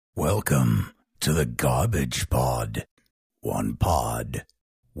Welcome to the Garbage Pod. One pod,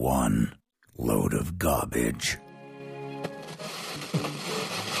 one load of garbage.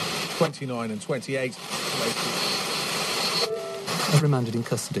 29 and 28. Remanded in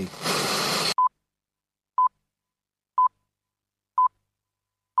custody.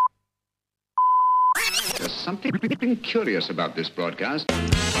 There's something curious about this broadcast.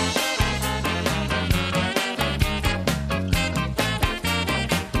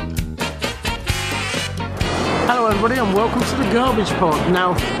 Hello everybody and welcome to the Garbage Pod.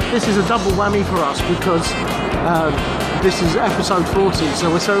 Now, this is a double whammy for us because this is episode 40, so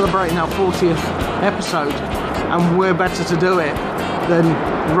we're celebrating our 40th episode, and we're better to do it than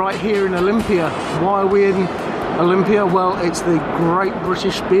right here in Olympia. Why are we in Olympia? Well, it's the Great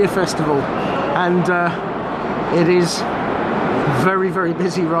British Beer Festival, and it is very, very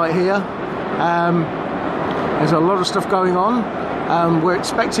busy right here. There's a lot of stuff going on. We're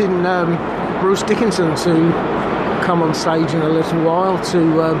expecting Bruce Dickinson to come on stage in a little while to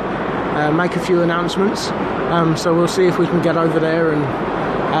make a few announcements. So we'll see if we can get over there, and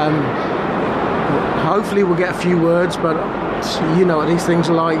hopefully we'll get a few words, but you know what these things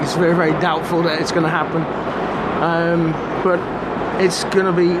are like. It's very, very doubtful that it's going to happen. But it's going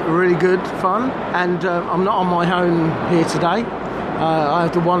to be really good fun, and I'm not on my own here today. I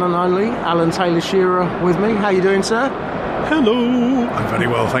have the one and only Alan Taylor-Shearer with me. How you doing, sir? Hello. I'm very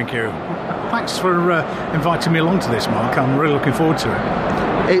well, thank you. Thanks for inviting me along to this, Mark. I'm really looking forward to it.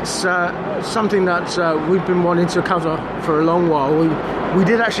 It's something that we've been wanting to cover for a long while. We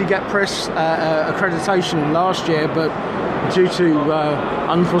did actually get press accreditation last year, but due to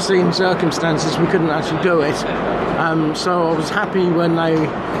unforeseen circumstances, we couldn't actually do it. So I was happy when they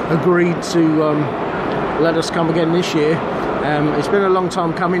agreed to let us come again this year. It's been a long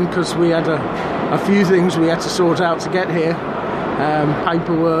time coming because we had a few things we had to sort out to get here.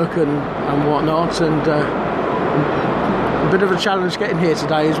 Paperwork and whatnot, and a bit of a challenge getting here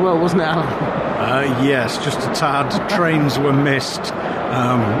today as well, wasn't it, Alan? Yes, just a tad. Trains were missed,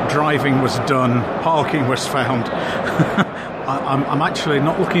 driving was done, parking was found. I'm actually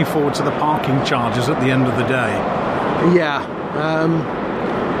not looking forward to the parking charges at the end of the day. Yeah.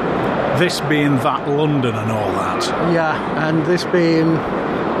 This being that London and all that. Yeah, and this being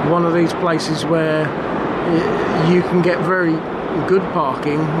one of these places where you can get very good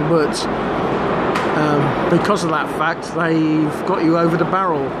parking, but because of that fact, they've got you over the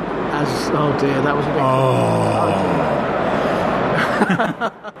barrel. Oh dear, that was a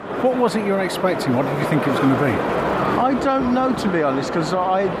bit. What was it you were expecting? What did you think it was going to be? I don't know, to be honest, because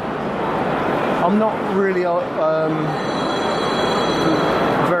I'm not really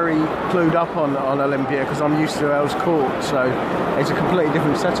very clued up on Olympia because I'm used to Earls Court, so it's a completely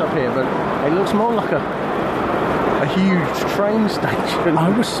different setup here. But it looks more like a huge train station. I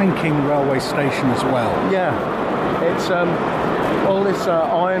was thinking railway station as well. Yeah, it's all this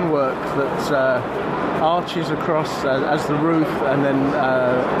ironwork that arches across as the roof, and then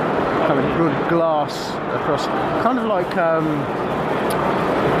kind of good glass across, kind of like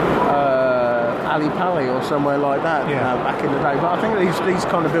Ali Pali or somewhere like that. Back in the day. But I think these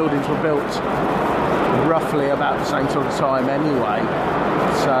kind of buildings were built roughly about the same sort of time anyway.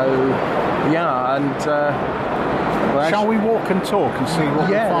 So yeah, and shall we walk and talk and see what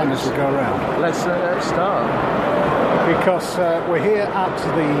we find as we go around? Let's start. Because we're here at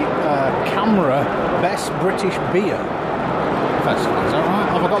the Camera Best British Beer Festival. Is that right?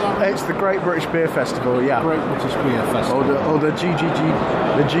 Have I got that right? It's the Great British Beer Festival, yeah. Great British Beer Festival. Or the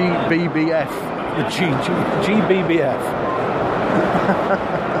GBBF. The GBBF.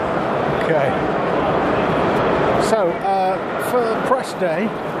 Okay. So, for press day,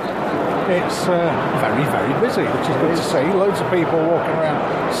 it's very, very busy, which is good to see. Loads of people walking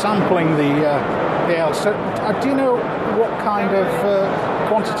around sampling the ales. So, do you know what kind of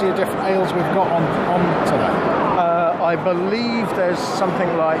quantity of different ales we've got on today? I believe there's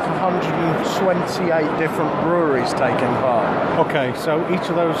something like 128 different breweries taking part. Okay, so each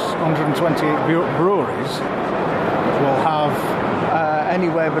of those 128 breweries will have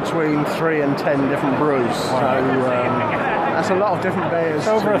anywhere between 3 and 10 different brews. Wow. So that's a lot of different beers. It's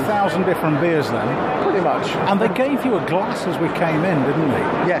over 1,000 different beers then. Pretty much. And they gave you a glass as we came in, didn't they?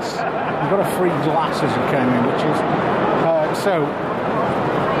 Yes. You got a free glass as you came in, which is... so,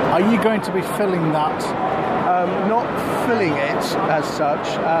 are you going to be filling that? Not filling it as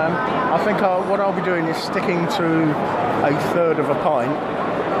such. I think what I'll be doing is sticking to a third of a pint.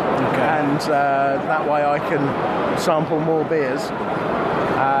 Okay. And that way I can sample more beers.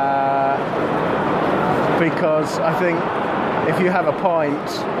 Because I think if you have a pint,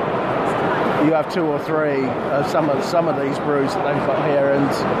 you have 2 or 3 some of these brews that they've got here,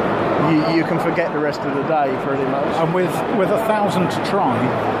 and you can forget the rest of the day pretty much. And with 1,000 to try,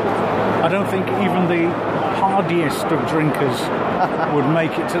 I don't think even the hardiest of drinkers would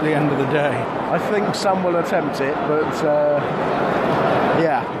make it to the end of the day. I think some will attempt it, but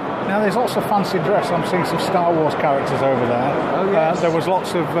yeah. Now there's lots of fancy dress. I'm seeing some Star Wars characters over there. Oh, yes. There was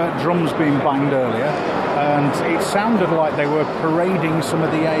lots of drums being banged earlier, and it sounded like they were parading some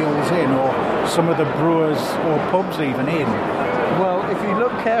of the ales in, or some of the brewers or pubs even in. Well, if you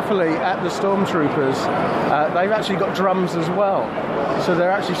look carefully at the stormtroopers, they've actually got drums as well. So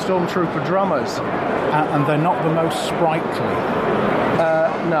they're actually stormtrooper drummers. And they're not the most sprightly.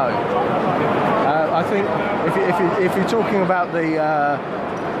 No. I think if you're talking about the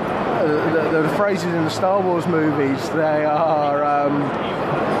phrases in the Star Wars movies, they are,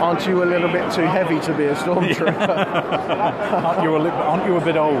 aren't you a little bit too heavy to be a stormtrooper? aren't you a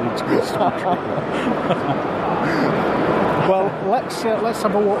bit old to be a stormtrooper? Well, let's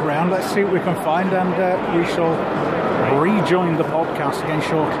have a walk around. Let's see what we can find, and we shall rejoin the podcast again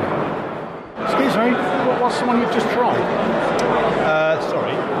shortly. Excuse me, what's the one you've just tried?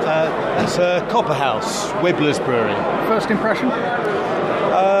 That's Copperhouse, Wibbler's Brewery. First impression?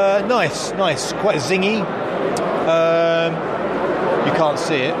 Nice, quite zingy. You can't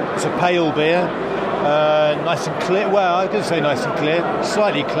see it. It's a pale beer, nice and clear. Well, I could say nice and clear.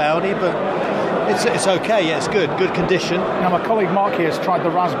 Slightly cloudy, but it's okay. Yeah, it's good condition. Now, my colleague Mark here has tried the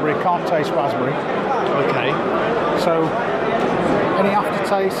raspberry. Can't taste raspberry. Okay. So, any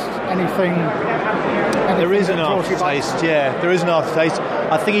aftertaste? Anything there is an aftertaste. Yeah, there is an aftertaste.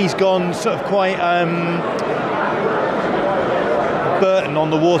 I think he's gone sort of quite Burton on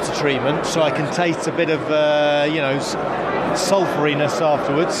the water treatment, so I can taste a bit of sulphuriness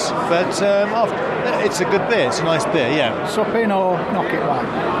afterwards. But it's a good beer. It's a nice beer. Yeah. Supping or knock it back?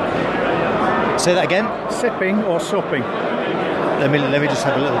 Say that again. Sipping or supping? Let me just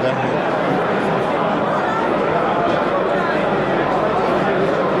have a little bit.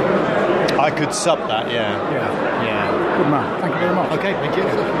 I could sup that, yeah. Good man. Thank you very much. Okay, thank you.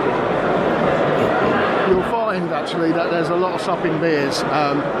 You'll find actually that there's a lot of supping beers.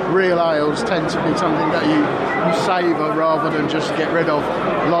 Real ales tend to be something that you savour rather than just get rid of,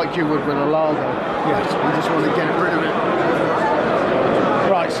 like you would with a lager. Yes, you just want to get rid of it.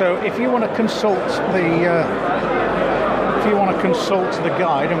 Right. So if you want to consult the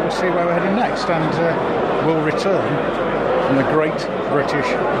guide, and we'll see where we're heading next, and we'll return from the Great British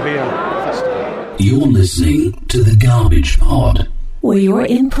Beer Festival. You're listening to the Garbage Pod, where your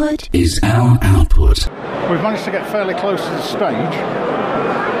input is our output. We've managed to get fairly close to the stage.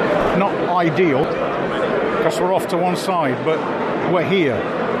 Not ideal, because we're off to one side, but we're here.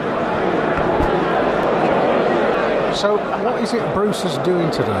 So, what is it Bruce is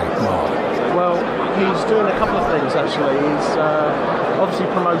doing today, Mark? Well, he's doing a couple of things actually. He's obviously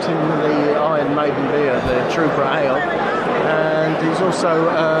promoting the Iron Maiden beer, the Trooper Ale, and he's also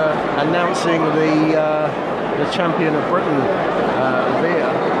announcing the Champion of Britain beer,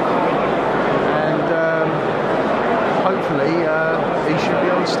 and hopefully he should be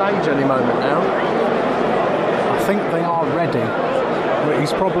on stage any moment now. I think they are ready, but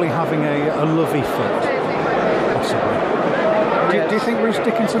he's probably having a lovey fit, possibly. Yes. Do you think Bruce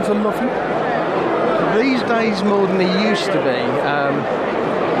Dickinson's a lovey? These days more than he used to be,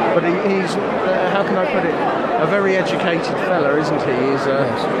 but he's how can I put it, a very educated fella, isn't he? He's a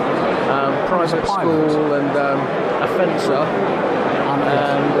private school and a fencer,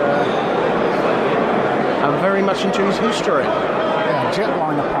 and very much into his history. Yeah,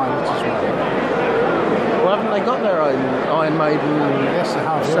 jetliner pilot as well. Well, haven't they got their own Iron Maiden? Yes, they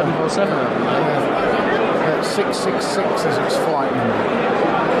have. 747. Yeah. 666 is its flight number.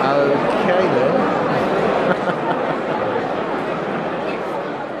 Okay then.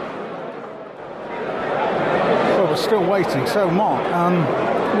 Well, we're still waiting. So, Mark,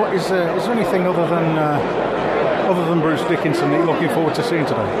 what is there anything other than Bruce Dickinson that you're looking forward to seeing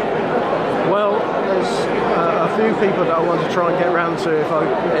today? Well, there's a few people that I want to try and get round to if I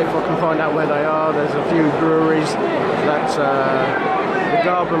can find out where they are. There's a few breweries that the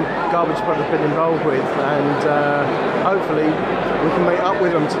Garbage Pod has been involved with, and hopefully we can meet up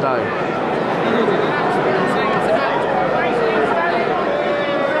with them today.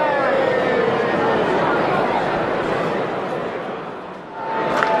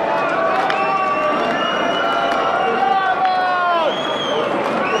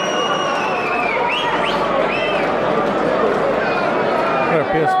 There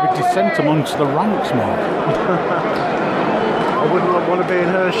appears to be dissent amongst the ranks, Mark. I wouldn't want to be in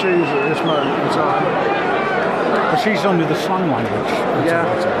her shoes at this moment in time. But she's under the slang language. Yeah.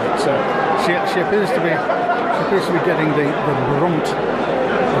 So she appears to be getting the brunt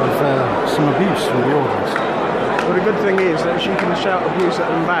of some abuse from the audience. But the good thing is that she can shout abuse at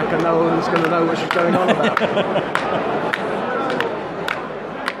them back and no one's going to know what she's going on about.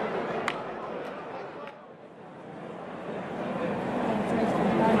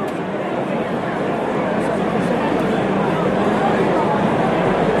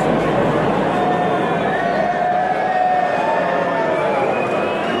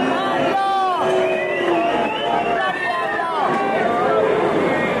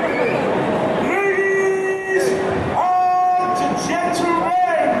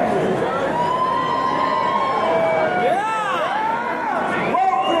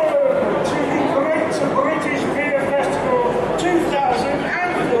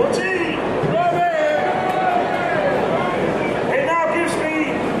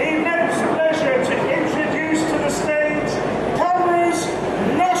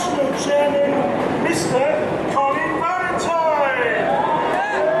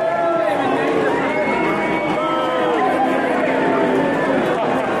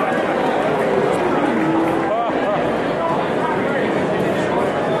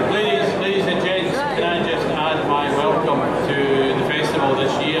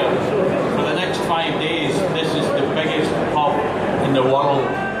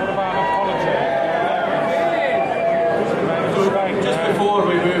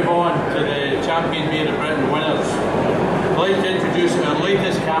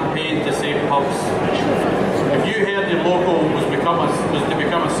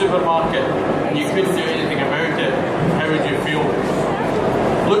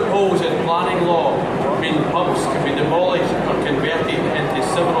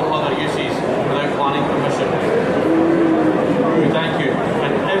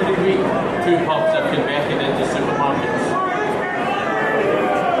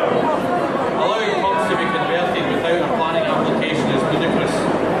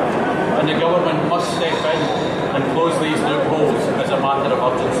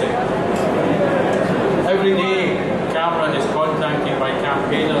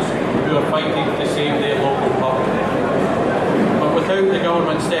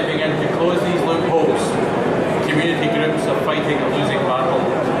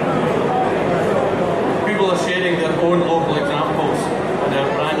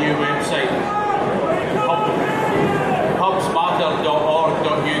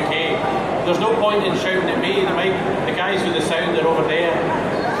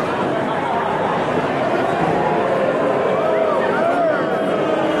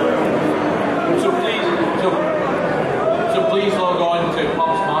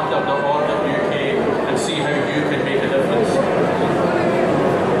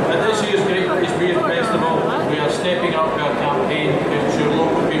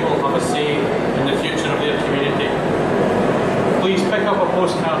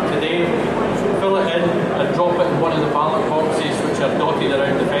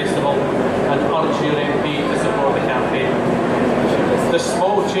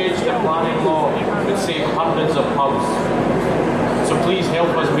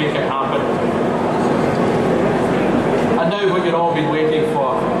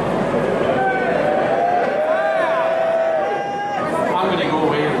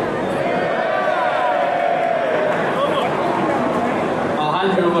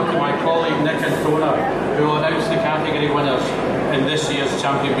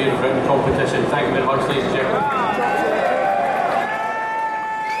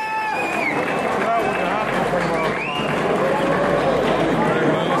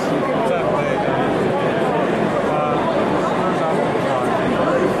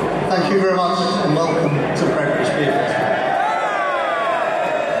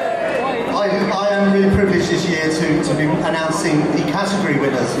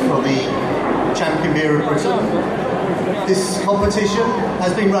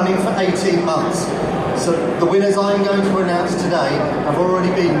 Has been running for 18 months. So the winners I'm going to announce today have already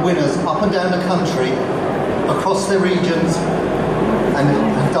been winners up and down the country, across their regions, and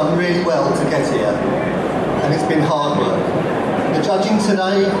have done really well to get here. And it's been hard work. The judging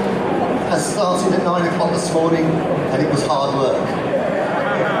today has started at 9 o'clock this morning, and it was hard work.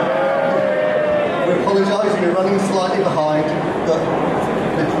 We apologise, we're running slightly behind, but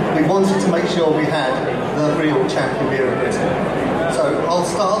we wanted to make sure we had the real champion beer of Britain. So I'll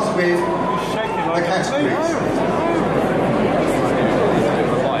start with the categories.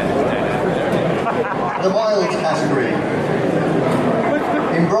 The wild category.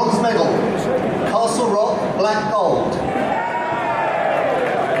 In bronze medal, Castle Rock Black Gold.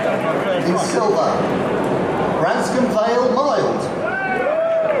 In silver, Branscombe Vale Mild.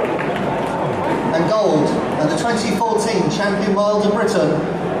 And gold, and the 2014 champion mild of Britain,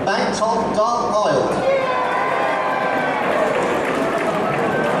 Bangtop Dark Mild.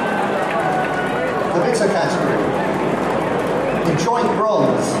 The bitter category. In joint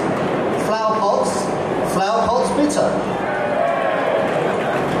bronze, Flower Pots Bitter.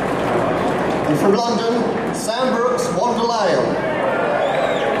 And from London, Sam Brooks Wandle Ale.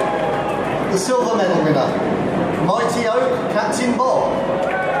 The silver medal winner, Mighty Oak Captain Bob.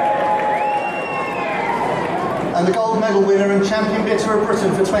 And the gold medal winner and champion bitter of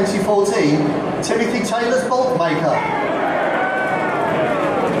Britain for 2014, Timothy Taylor's Bolt Maker.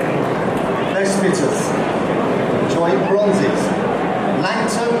 Best bitters, joint bronzes,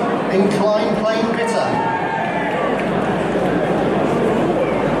 Langton Incline Plain Bitter,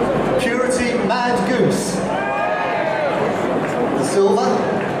 Purity Mad Goose. The silver,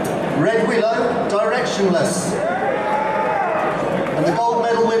 Red Willow Directionless. And the gold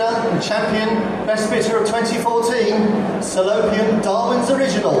medal winner and champion best bitter of 2014, Salopian Darwin's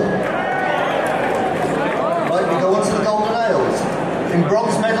Original. Right, we go on to the golden ales. In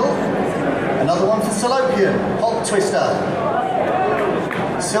bronze medal, another one for Salopian, Hop Twister.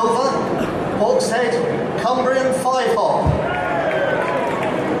 Silver, Hawk's Head, Cumbrian 5 Hop.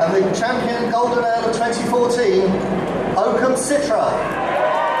 And the champion golden ale of 2014, Oakham Citra.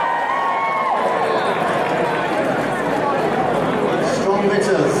 Strong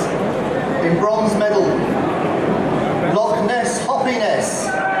bitters. In bronze medal, Loch Ness Hoppiness.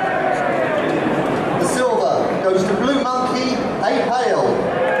 The silver goes to Blue Monkey, A Pale.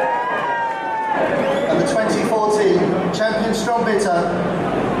 And the 2014 champion strong bitter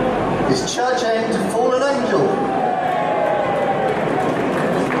is Church End Fallen Angel.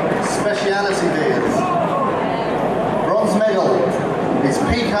 Speciality beers. Bronze medal is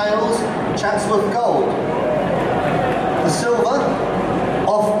Peak Ales, Chatsworth Gold. The silver,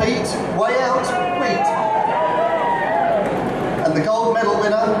 Offbeat, Way Out, Wheat. And the gold medal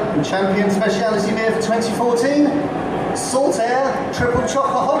winner and champion speciality beer for 2014, Saltaire Triple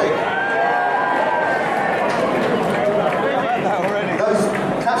Chocoholic. Those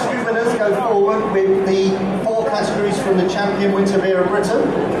category winners go forward with the 4 categories from the champion winter beer of Britain,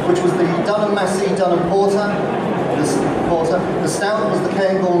 which was the Dunham Massey Dunham Porter. The stout was the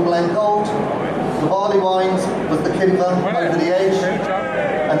Cairngorm Blend Gold. The barley wines was the Kimber Over the Edge,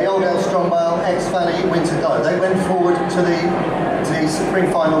 and the Old Ale Strong Ale Ex Valley Winter Go. They went forward to the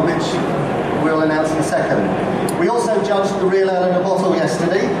spring final, which we'll announce in a second. We also judged the real ale in a bottle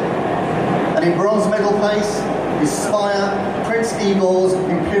yesterday, and in bronze medal place is Spire Prince Igor's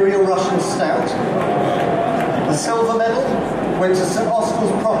Imperial Russian Stout. The silver medal went to St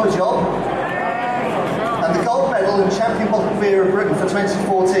Austell's Proper Job, and the gold medal and champion bottled beer of Britain for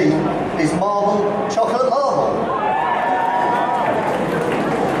 2014 is Marble Chocolate Marble.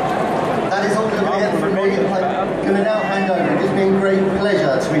 That is all going to be it from me. I'm going to now hand over. It gives me a great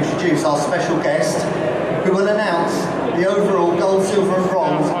pleasure to introduce our special guest, who will announce the overall gold, silver and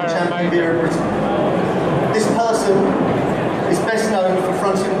bronze champion beer of Britain. This person is best known for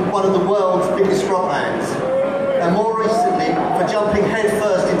fronting one of the world's biggest rock bands, and more recently for jumping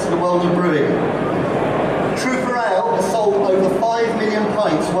headfirst into the world of brewing. Trooper Ale has sold over 5 million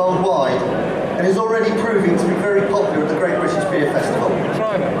pints worldwide and is already proving to be very popular at the Great British Beer Festival.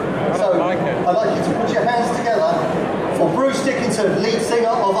 So, I'd like you to put your hands together for Bruce Dickinson, lead singer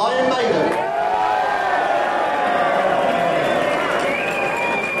of Iron Maiden.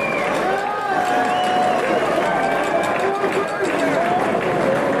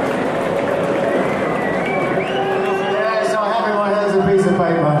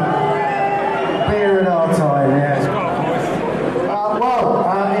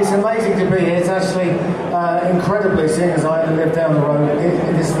 Incredibly, seeing as I live down the road,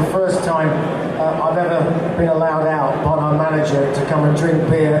 it is the first time I've ever been allowed out by my manager to come and drink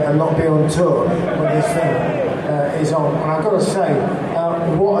beer and not be on tour when this thing is on. And I've got to say,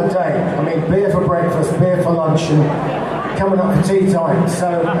 what a day. I mean, beer for breakfast, beer for lunch, and coming up for tea time.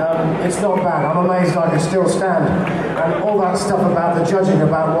 So it's not bad. I'm amazed I can still stand. And all that stuff about the judging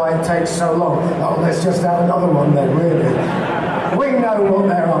about why it takes so long. Oh, let's just have another one then, really. We know what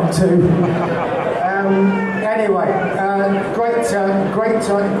they're up to. Anyway, great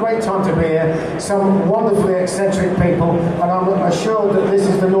time to be here. Some wonderfully eccentric people, and I'm assured that this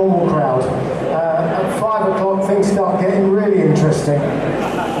is the normal crowd. At 5 o'clock, things start getting really interesting,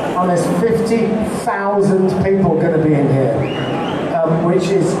 and there's 50,000 people going to be in here, which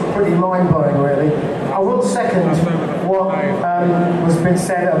is pretty mind-blowing, really. I will second what has been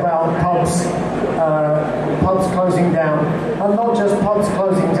said about pubs closing down, and not just pubs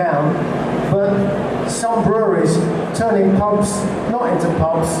closing down, but some breweries turning pubs not into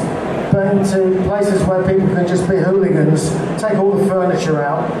pubs, but into places where people can just be hooligans, take all the furniture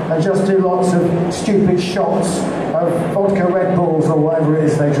out, and just do lots of stupid shots of vodka Red Bulls or whatever it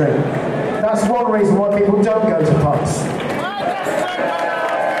is they drink. That's one reason why people don't go to pubs.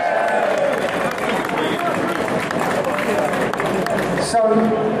 So,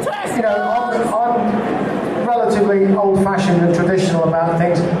 you know, I'm relatively old-fashioned and traditional about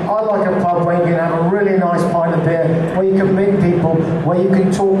things. I like a pub where you can have a really nice pint of beer, where you can meet people, where you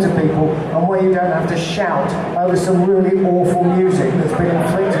can talk to people, and where you don't have to shout over some really awful music that's been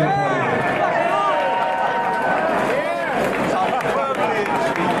inflicted upon you.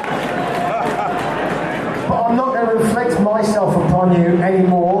 But I'm not going to inflict myself upon you any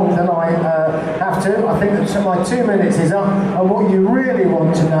more than I have to. I think that my 2 minutes is up, and what you really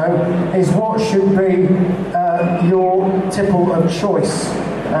want to know is what should be your tipple of choice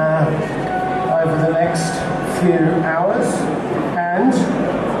over the next few hours. And,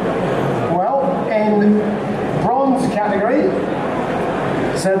 well, in bronze category,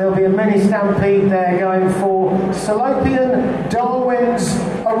 so there'll be a mini stampede there going for Salopian Darwin's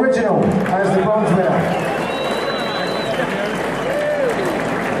Original as the bronze winner.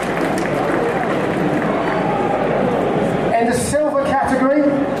 In the silver category,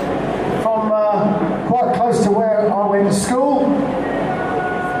 from quite close to where I went to school, in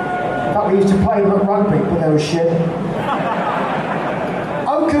fact we used to play rugby, but they were shit.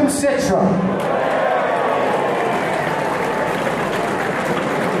 Oakham Citra.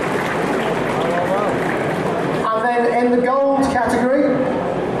 And then in the gold category,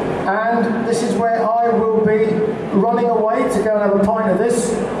 and this is where I will be running away to go and have a pint of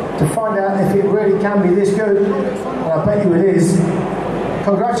this to find out if it really can be this good, and I bet you it is.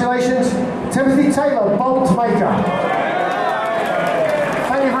 Congratulations, Timothy Taylor, Bolt Maker.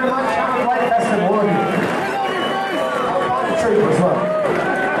 Thank you very much. Have a great festival. I'll find a treat as well.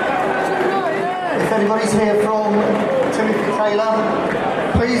 If anybody's here from Timothy Taylor,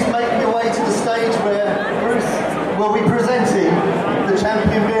 please make your way to the stage where Bruce will be presenting the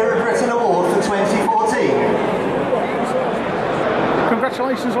Champion Beer of Britain Award for 2014.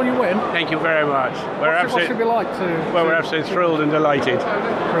 Congratulations on your win. Thank you very much. What should we like to? Well, we're absolutely thrilled and delighted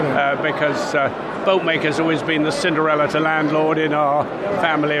because Boatmaker's always been the Cinderella to landlord in our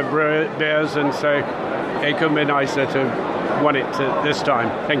family of beers, and so it couldn't be nicer to won it this time.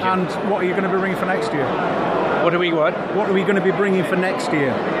 Thank you. And what are you going to be bringing for next year? What are we What are we going to be bringing for next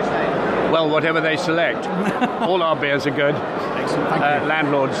year? Well, whatever they select. All our beers are good. Excellent, thank you.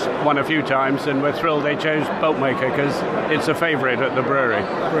 Landlord's won a few times, and we're thrilled they chose Boatmaker because it's a favourite at the brewery.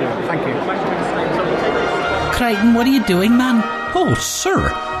 Brilliant, thank you. Crichton, what are you doing, man? Oh,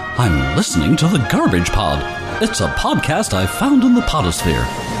 sir, I'm listening to the Garbage Pod. It's a podcast I found in the podosphere.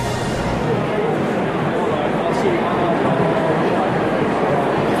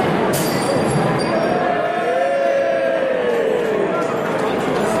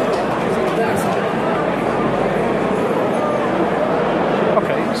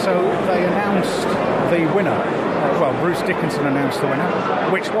 Bruce Dickinson announced the winner,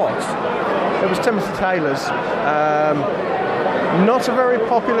 which was? It was Timothy Taylor's. Not a very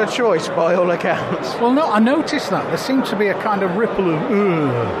popular choice by all accounts. Well, no, I noticed that. There seemed to be a kind of ripple of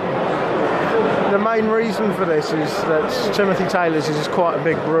The main reason for this is that Timothy Taylor's is quite a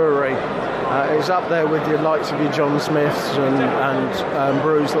big brewery. It's up there with your likes of your John Smiths and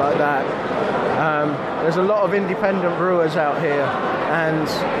brews like that. There's a lot of independent brewers out here, and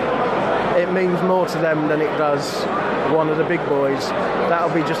it means more to them than it does one of the big boys.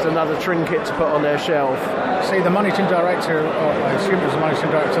 That'll be just another trinket to put on their shelf. See, the managing director, I assume it was the managing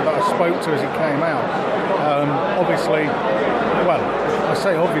director that I spoke to as it came out, obviously, well, I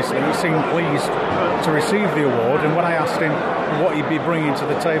say obviously, he seemed pleased to receive the award, and when I asked him what he'd be bringing to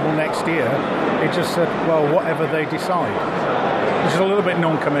the table next year, he just said, well, whatever they decide. Which is a little bit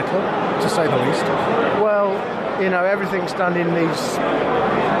non-committal, to say the least. Well, you know, everything's done in these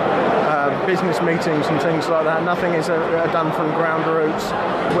business meetings and things like that. Nothing is done from ground roots,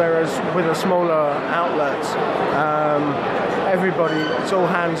 whereas with a smaller outlet, everybody, it's all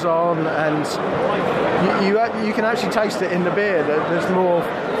hands-on, and you can actually taste it in the beer. There's more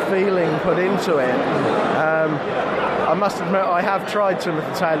feeling put into it. I must admit, I have tried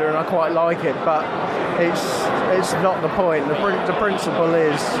Timothy Taylor and I quite like it, but it's not the point. The principle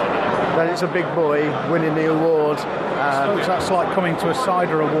is that it's a big boy winning the award. I suppose that's like coming to a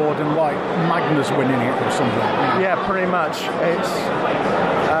cider award and like Magnus winning it or something. Yeah, pretty much. It's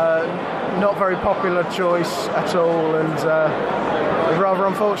not very popular choice at all, and it's rather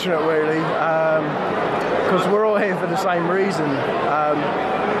unfortunate, really, because we're all here for the same reason,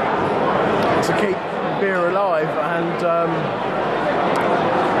 to keep beer alive, and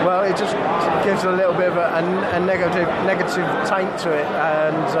well, it just gives a little bit of a negative taint to it,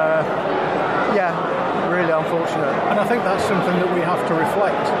 and yeah, really unfortunate. And I think that's something that we have to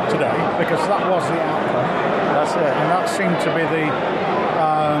reflect today, because that was the outcome. That's it. And that seemed to be the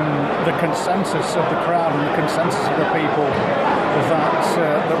consensus of the crowd and the consensus of the people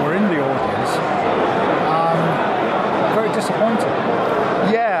that were in the audience. Very disappointing.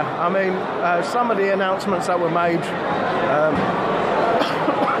 Yeah, I mean, some of the announcements that were made,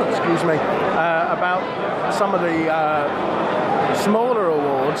 excuse me, about some of the smaller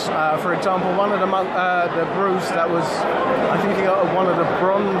awards. For example, one of the brews that was, I think he got one of the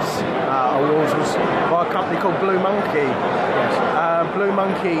bronze awards was by a company called Blue Monkey. Yes. Blue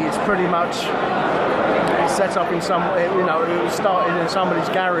Monkey is pretty much set up in some, you know, it was started in somebody's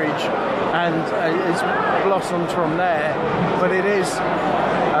garage and it's blossomed from there. But it is,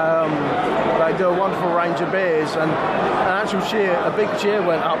 they do a wonderful range of beers, and an actual cheer, a big cheer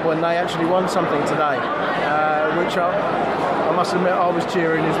went up when they actually won something today, which I must admit I was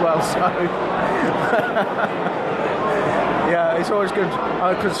cheering as well. So yeah, it's always good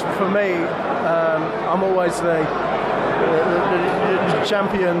because for me, I'm always the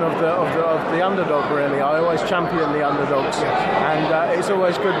champion of the underdog. Really, I always champion the underdogs, and it's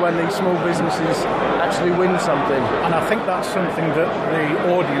always good when these small businesses actually win something. And I think that's something that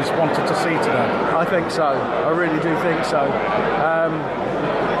the audience wanted to see today. I think so. I really do think so.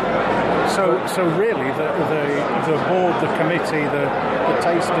 So really, the board, the committee, the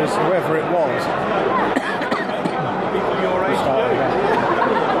tasters, whoever it was. Your age,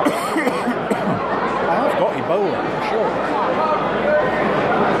 I have got Ebola, for sure.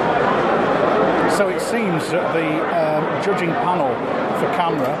 So it seems that the judging panel for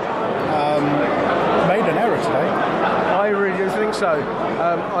camera made an error today. I really do think so.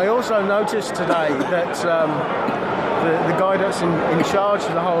 I also noticed today that the guy that's in charge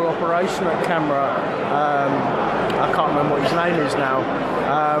of the whole operation at camera, I can't remember what his name is now,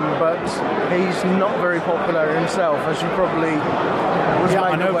 but he's not very popular himself, as you probably was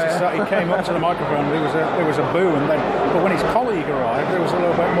I made aware. noticed that he came up to the microphone. There was a boo, and then, but when his colleague arrived, there was a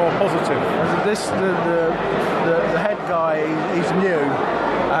little bit more positive. The head guy, he's new.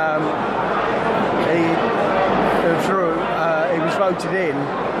 He was voted in.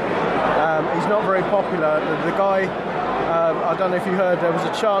 He's not very popular. The guy, I don't know if you heard, there was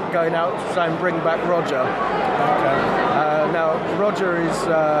a chant going out saying "Bring back Roger." Okay. Now Roger is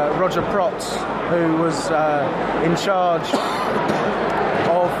Roger Protz, who was in charge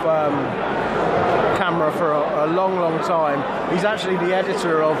of camera for a long time. He's actually the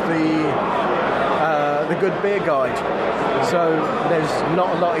editor of the Good Beer Guide, so there's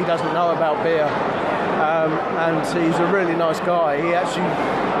not a lot he doesn't know about beer. And he's a really nice guy. He actually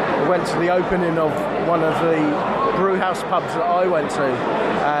went to the opening of one of the brewhouse pubs that I went to,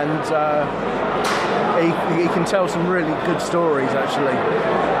 and he can tell some really good stories, actually.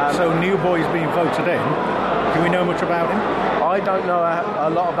 So New Boy's being voted in. Do we know much about him? I don't know a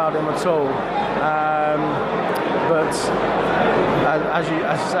lot about him at all, but as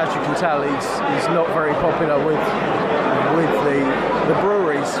you can tell, he's not very popular with the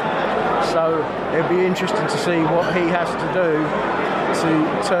breweries. So it'll be interesting to see what he has to do to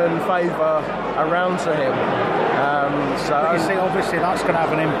turn favour around to him. But you see, obviously that's going to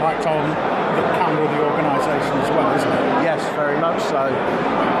have an impact on the camera of the organisation as well, isn't it? Yes, very much so.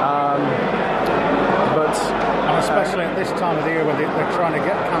 And especially at this time of the year where they're trying to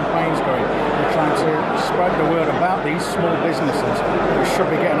get campaigns going, they're trying to spread the word about these small businesses who should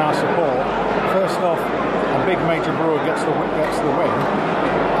be getting our support. First off, a big major brewer gets the win,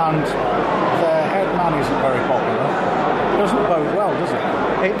 and their head man isn't very popular. Doesn't bode well, does it?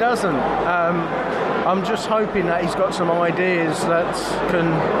 It doesn't. I'm just hoping that he's got some ideas that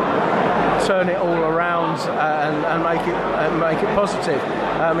can turn it all around and make it positive.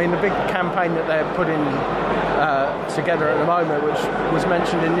 I mean, the big campaign that they're putting together at the moment, which was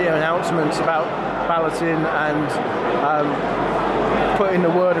mentioned in the announcements about balloting and putting the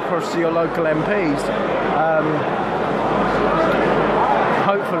word across to your local MPs.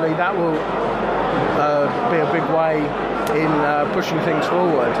 Hopefully that will be a big way in pushing things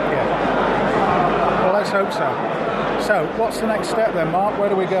forward. Yeah. Well, let's hope so. So, what's the next step then, Mark? Where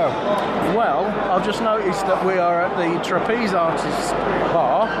do we go? Well, I've just noticed that we are at the Trapeze Artists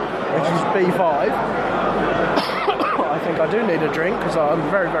Bar, which is B5. I think I do need a drink because I'm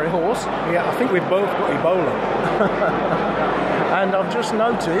very, very hoarse. Yeah, I think we've both got Ebola. And I've just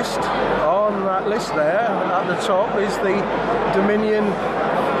noticed on that list there at the top is the Dominion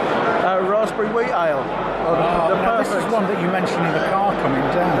Raspberry Wheat Ale. This is one that you mentioned in the car coming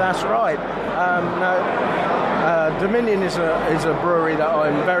down. That's right. Dominion is a brewery that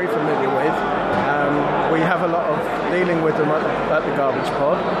I'm very familiar with. We have a lot of dealing with them at the Garbage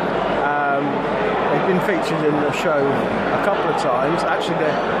Pod. They've been featured in the show a couple of times. Actually,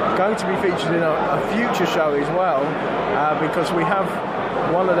 they're going to be featured in a future show as well, because we have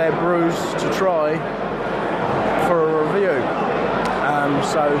one of their brews to try for a review.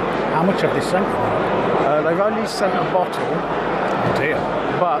 So, how much have they sent for? They've only sent a bottle. Oh dear.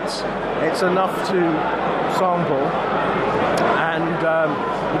 But it's enough to sample, and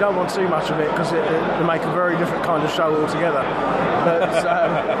you don't want too much of it because it make a very different kind of show altogether.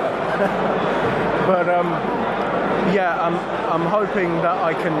 But yeah, I'm hoping that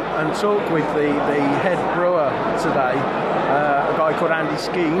I can talk with the head brewer today, a guy called Andy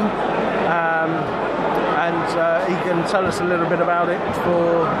Skeen, and he can tell us a little bit about it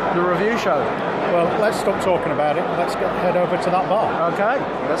for the review show. Well, let's stop talking about it. Let's head over to that bar. Okay,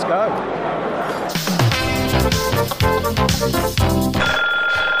 let's go.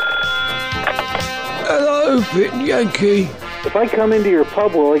 Hello, Britain Yankee. If I come into your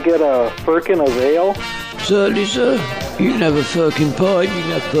pub, will I get a firkin of ale? Certainly, sir. You can have a firkin pie, you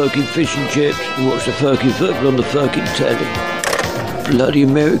can have firkin fish and chips, and watch the firkin football on the firkin telly. Bloody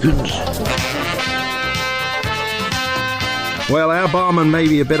Americans. Well, our barman may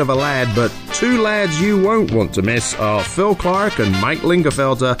be a bit of a lad, but two lads you won't want to miss are Phil Clark and Mike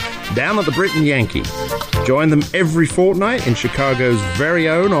Lingerfelter down at the Britain Yankee. Join them every fortnight in Chicago's very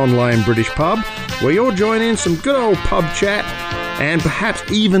own online British pub, where you'll join in some good old pub chat and perhaps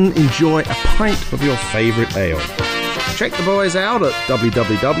even enjoy a pint of your favourite ale. Check the boys out at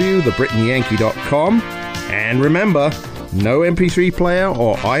www.thebrittonyankee.com, and remember, no MP3 player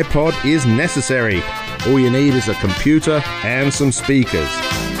or iPod is necessary. All you need is a computer and some speakers.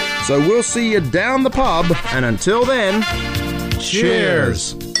 So we'll see you down the pub, and until then,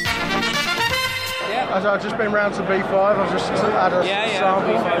 cheers! I've just been round to B5. I've just had a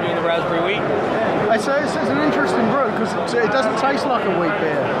sample. B5 doing the raspberry wheat. It's an interesting brew because it doesn't taste like a wheat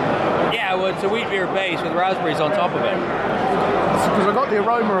beer. Yeah, well, it's a wheat beer base with raspberries on top of it. Because I got the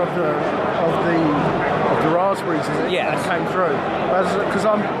aroma of the raspberries as it came through. Because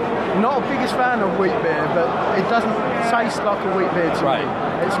I'm not the biggest fan of wheat beer, but it doesn't taste like a wheat beer to me.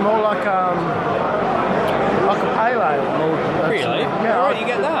 It's more like a pale ale. Really? Yeah. Where do you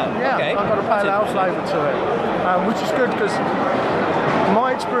get that? Yeah, okay. I've got a pale ale flavour to it, which is good because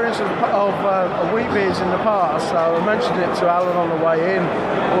my experience of wheat beers in the past, I mentioned it to Alan on the way in,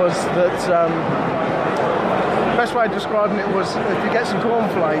 was that the best way of describing it was if you get some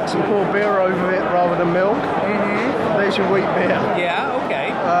cornflakes and pour beer over it rather than milk, there's your wheat beer. Yeah,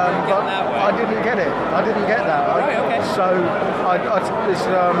 okay. But I didn't get it. I didn't get that. Right, okay. So it's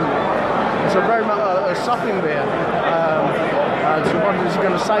a very much a supping beer. So one is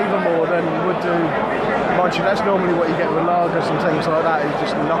going to savour more than you would do. Mind you, that's normally what you get with lagers and things like that. You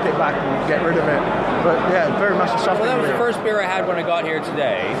just knock it back and get rid of it. But yeah, very much a supping beer. Well, that was the first beer I had when I got here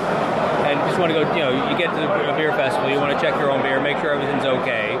today. And just want to go, you get to a beer festival, you want to check your own beer, make sure everything's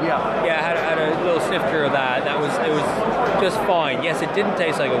okay. Yeah. Yeah, I had a little snifter of that. It was just fine. Yes, it didn't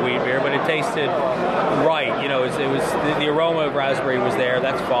taste like a wheat beer, but it tasted right. It was the aroma of raspberry was there.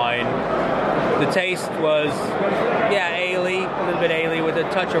 That's fine. The taste was, ale-y, a little bit ale-y with a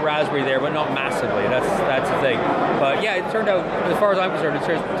touch of raspberry there, but not massively. That's the thing. But yeah, it turned out, as far as I'm concerned, it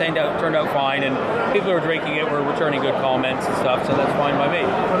turned out fine, and people who were drinking it were returning good comments and stuff, so that's fine by me.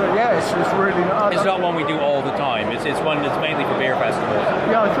 But yeah, it's really not. It's not one we do all the time. It's one that's mainly for beer festivals.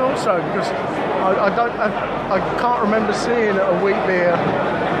 Yeah, I thought so because I can't remember seeing a wheat beer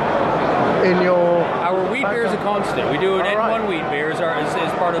in your. Our wheat beer is a constant. We do an N1 wheat beer is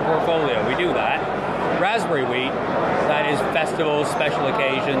part of the portfolio. We do that. Raspberry wheat, that is festivals, special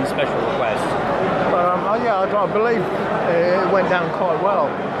occasions, special requests. But I believe it went down quite well,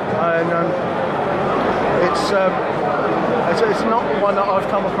 and it's not one that I've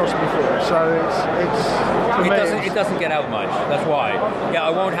come across before. So it doesn't get out much. That's why. Yeah,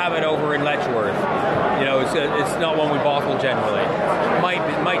 I won't have it over in Letchworth. It's not one we bottle generally.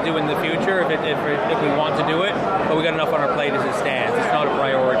 Might do in the future if we want to do it, but we got enough on our plate as it stands. It's not a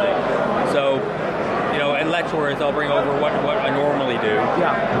priority. So, at Letchworth I'll bring over what I normally do.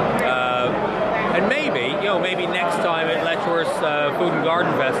 Yeah. And maybe next time at Letchworth's Food and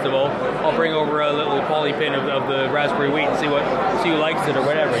Garden Festival, I'll bring over a little polypin of the raspberry wheat and see who likes it or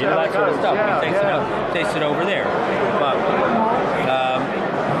whatever. That sort of stuff. Yeah, taste it over there. But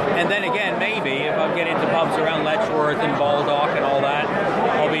and then again, maybe if I get into pubs around Letchworth and Baldock and all that,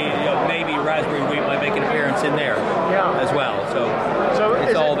 I'll be maybe raspberry wheat might make an appearance in there as well. So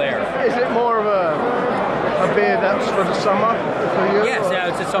it's all there. Is it more of a beer for the summer for you? Yes, yeah,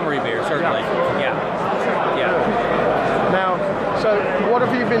 it's a summery beer, certainly. Yeah. Now, so what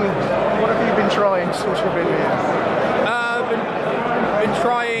have you been trying since you've been here? Been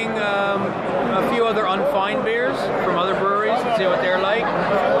trying a few other unfined beers from other breweries and see what they're like.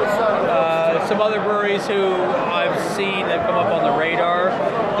 Some other breweries who I've seen that come up on the radar,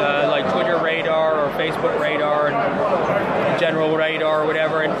 like Twitter radar or Facebook radar and general radar or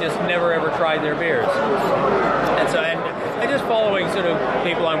whatever, and just never ever tried their beers. And just following sort of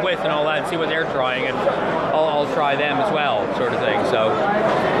people I'm with and all that, and see what they're trying, and I'll try them as well, sort of thing. So,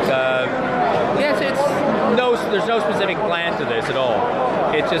 there's no specific plan to this at all.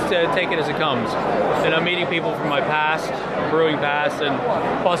 It's just take it as it comes. And I'm meeting people from my past, brewing past, and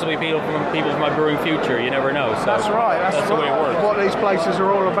possibly people from my brewing future. You never know. So that's right. That's the way it works. What these places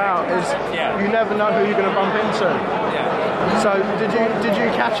are all about is you never know who you're going to bump into. Yeah. So did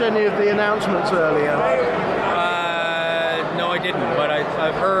you catch any of the announcements earlier? No, I didn't. But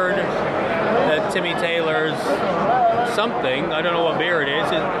I've heard that Timmy Taylor's something, I don't know what beer it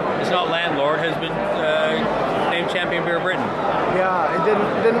is, it's not Landlord, has been named Champion Beer of Britain. Yeah, it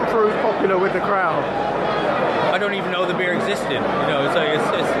didn't prove popular with the crowd. I don't even know the beer existed. You know, it's like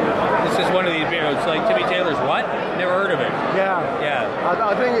it's just one of these beers. It's like Timmy Taylor's what? Never heard of it. Yeah.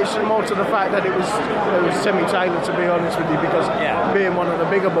 I think it's more to the fact that it was Timmy Taylor, to be honest with you, because being one of the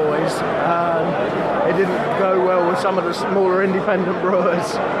bigger boys, it didn't go well with some of the smaller independent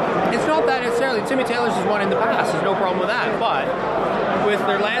brewers. It's not that necessarily. Timmy Taylor's has won in the past. There's no problem with that. But with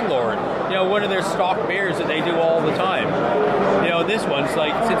their Landlord, you know, one of their stock beers that they do all the time. You know, this one's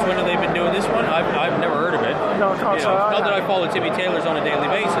like, since when have they been doing this one? I've never heard of it. No, I can't say I not that I follow Timmy Taylor's on a daily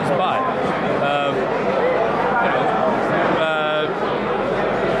basis, but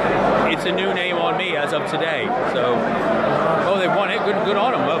it's a new name on me as of today. So, they won it. Good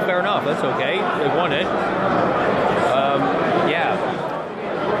on them. Well, fair enough. That's okay. They won it.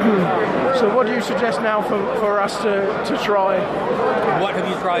 So what do you suggest now for us to try? What have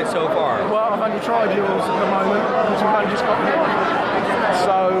you tried so far? Well, I've only tried yours at the moment, because we've only just got one.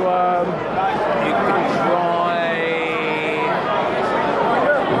 So you can try...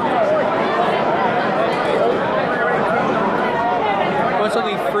 Want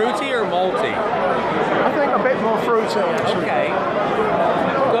something fruity or malty? I think a bit more fruity, actually. Okay.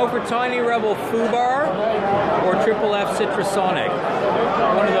 Go for Tiny Rebel Foobar or Triple F Citrusonic.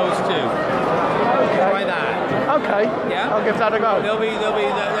 One of those two. Okay. Try that. Okay. Yeah. I'll give that a go.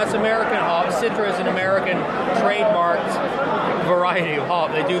 That's American hop. Citra is an American trademarked variety of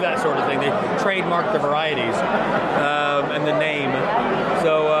hop. They do that sort of thing. They trademark the varieties and the name.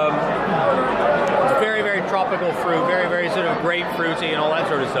 So it's very, very tropical fruit. Very, very sort of grapefruity and all that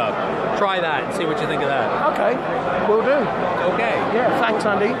sort of stuff. Try that and see what you think of that. Okay. Will do. Okay. Yeah. Thanks,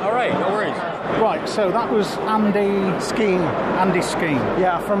 Andy. All right. No worries. Right, so that was Andy Skeen.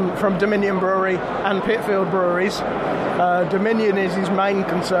 Yeah, from Dominion Brewery and Pitfield Breweries. Dominion is his main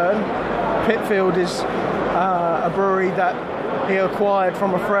concern. Pitfield is a brewery that he acquired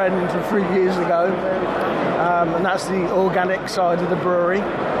from a friend 3 years ago, and that's the organic side of the brewery.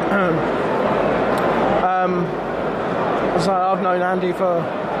 So I've known Andy for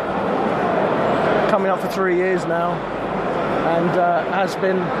coming up for 3 years now, and has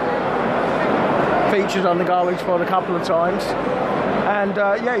been featured on the Garbage Pod a couple of times, and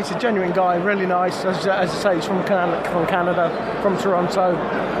he's a genuine guy, really nice. As I say, he's from Canada, from Toronto,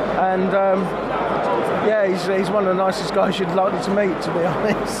 and he's one of the nicest guys you'd likely to meet, to be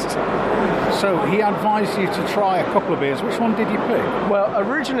honest. So he advised you to try a couple of beers. Which one did you pick? Well,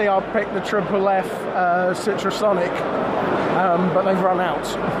 originally I picked the Triple F Citrusonic, but they've run out.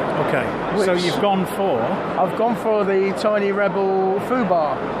 Okay, so you've gone for? I've gone for the Tiny Rebel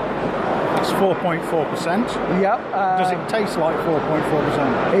Foobar. It's 4.4%. Yep. Does it taste like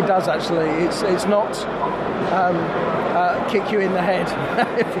 4.4%? It does, actually. It's not kick you in the head,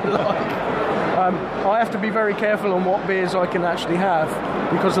 if you like. I have to be very careful on what beers I can actually have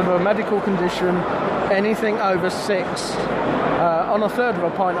because of a medical condition. Anything over 6, on a third of a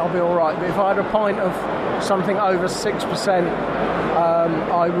pint I'll be all right, but if I had a pint of something over 6%,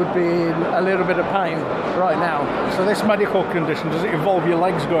 I would be in a little bit of pain right now. So this medical condition, does it involve your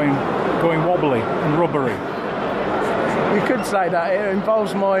legs going wobbly and rubbery? You could say that. It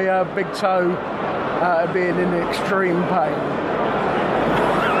involves my big toe being in extreme pain.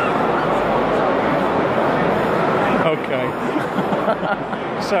 Okay.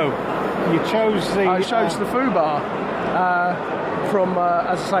 So you chose the... I chose the Foobar from,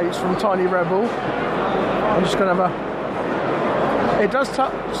 as I say, it's from Tiny Rebel. I'm just going to have a... It does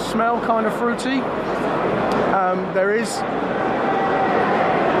smell kind of fruity. There is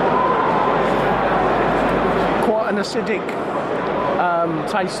quite an acidic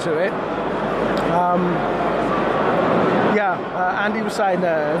taste to it. Andy was saying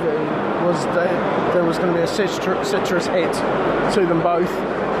there was going to be a citrus hit to them both.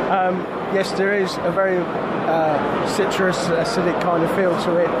 Yes, there is a very citrus, acidic kind of feel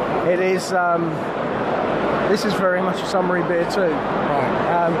to it. It is. This is very much a summery beer too.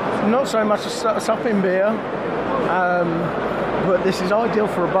 Right. Not so much a supping beer, but this is ideal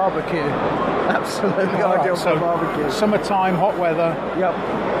for a barbecue. Absolutely ideal for a barbecue. Summertime, hot weather. Yep.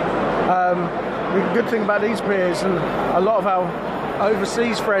 The good thing about these beers, and a lot of our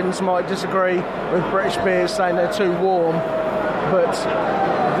overseas friends might disagree with British beers, saying they're too warm, but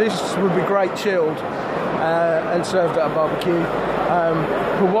this would be great chilled and served at a barbecue.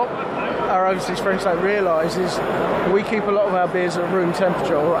 But what our overseas friends don't realise is we keep a lot of our beers at room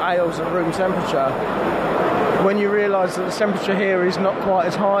temperature, or ales at room temperature. When you realise that the temperature here is not quite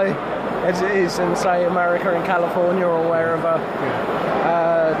as high as it is in, say, America and California or wherever,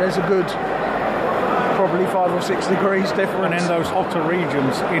 there's a good probably 5 or 6 degrees difference. And in those hotter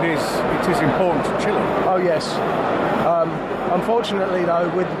regions, it is important to chill it. Oh yes. Unfortunately, though,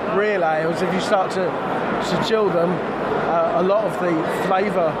 with real ales, if you start to chill them, a lot of the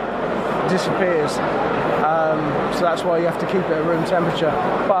flavour disappears. So that's why you have to keep it at room temperature.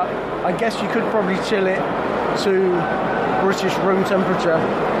 But I guess you could probably chill it to British room temperature,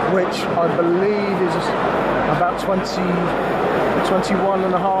 which I believe is about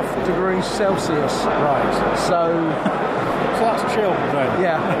 21.5 degrees Celsius. Right. So that's chilled then.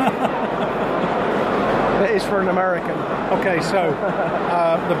 Yeah. It is for an American. Okay, so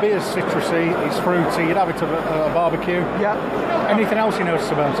the beer's citrusy, it's fruity, you'd have it at a barbecue. Yeah. Anything else you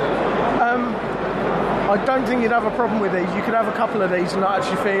notice about it? I don't think you'd have a problem with these. You could have a couple of these and not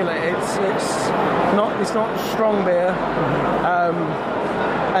actually feel it. It's not strong beer,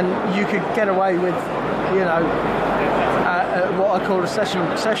 and you could get away with, what I call a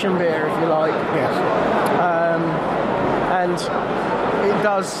session beer, if you like. Yes. And it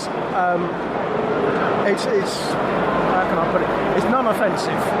does. It's how can I put it? It's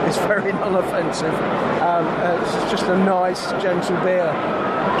non-offensive. It's very non-offensive. It's just a nice, gentle beer.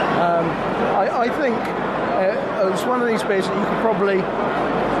 I think it's one of these beers that you could probably,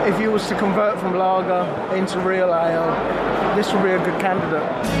 if you was to convert from lager into real ale, this would be a good candidate.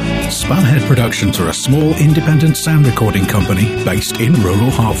 Spamhead Productions are a small independent sound recording company based in rural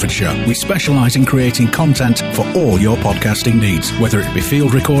Hertfordshire. We specialise in creating content for all your podcasting needs, whether it be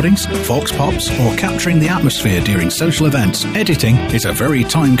field recordings, vox pops, or capturing the atmosphere during social events. Editing is a very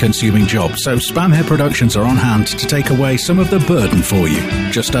time-consuming job, so Spamhead Productions are on hand to take away some of the burden for you.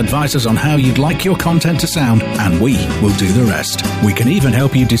 Just advise us on how you'd like your content to sound, and we will do the rest. We can even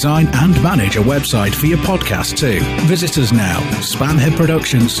help you design and manage a website for your podcast too. Visit us now,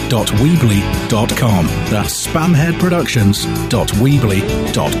 spamheadproductions.weebly.com. That's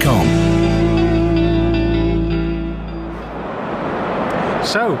spamheadproductions.weebly.com.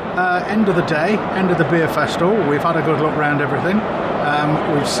 So, end of the day, end of the beer festival. We've had a good look around everything.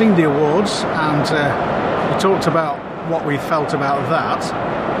 We've seen the awards, and we talked about what we felt about that.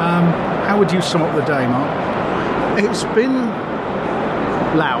 How would you sum up the day, Mark? It's been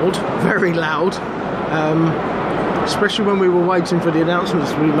loud, very loud. Especially when we were waiting for the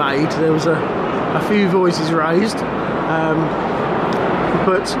announcements to be made, there was a few voices raised,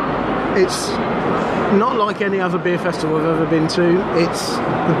 but it's not like any other beer festival I've ever been to. It's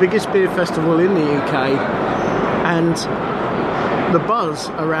the biggest beer festival in the UK, and the buzz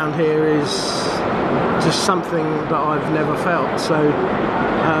around here is just something that I've never felt. So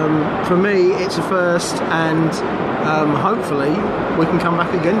for me, it's a first, and hopefully we can come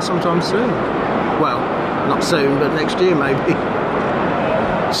back again sometime soon. Well, not soon, but next year maybe.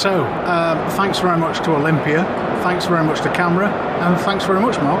 So, thanks very much to Olympia, thanks very much to Camera, and thanks very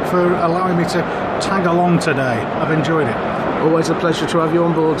much, Mark, for allowing me to tag along today. I've enjoyed it. Always a pleasure to have you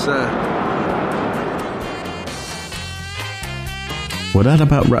on board, sir. Well, that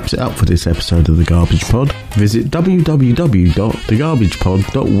about wraps it up for this episode of The Garbage Pod. Visit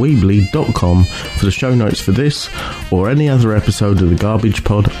www.thegarbagepod.weebly.com for the show notes for this or any other episode of The Garbage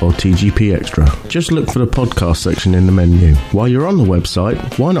Pod or TGP Extra. Just look for the podcast section in the menu. While you're on the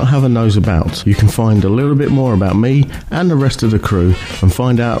website, why not have a nose about? You can find a little bit more about me and the rest of the crew and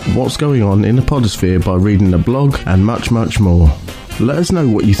find out what's going on in the podosphere by reading the blog and much, much more. Let us know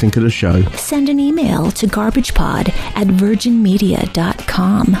what you think of the show. Send an email to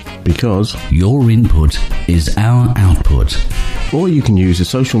garbagepod@virginmedia.com. Because your input is our output. or you can use the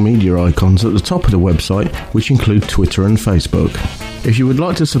social media icons at the top of the website, which include Twitter and Facebook. If you would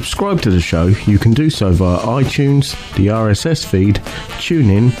like to subscribe to the show, you can do so via iTunes, the RSS feed,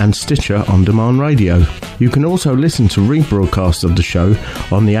 TuneIn and Stitcher On Demand Radio. You can also listen to rebroadcasts of the show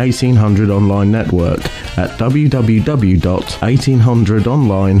on the 1800 Online Network at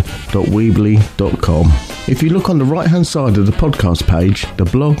www.1800online.weebly.com. If you look on the right-hand side of the podcast page, the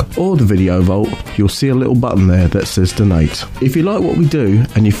blog or the video vault, you'll see a little button there that says donate. If you like what we do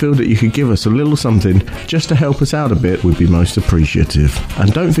and you feel that you could give us a little something just to help us out a bit, we'd be most appreciative.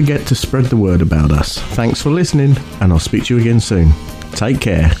 And don't forget to spread the word about us. Thanks for listening, and I'll speak to you again soon. Take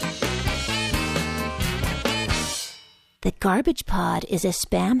care. The Garbage Pod is a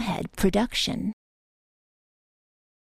Spamhead production.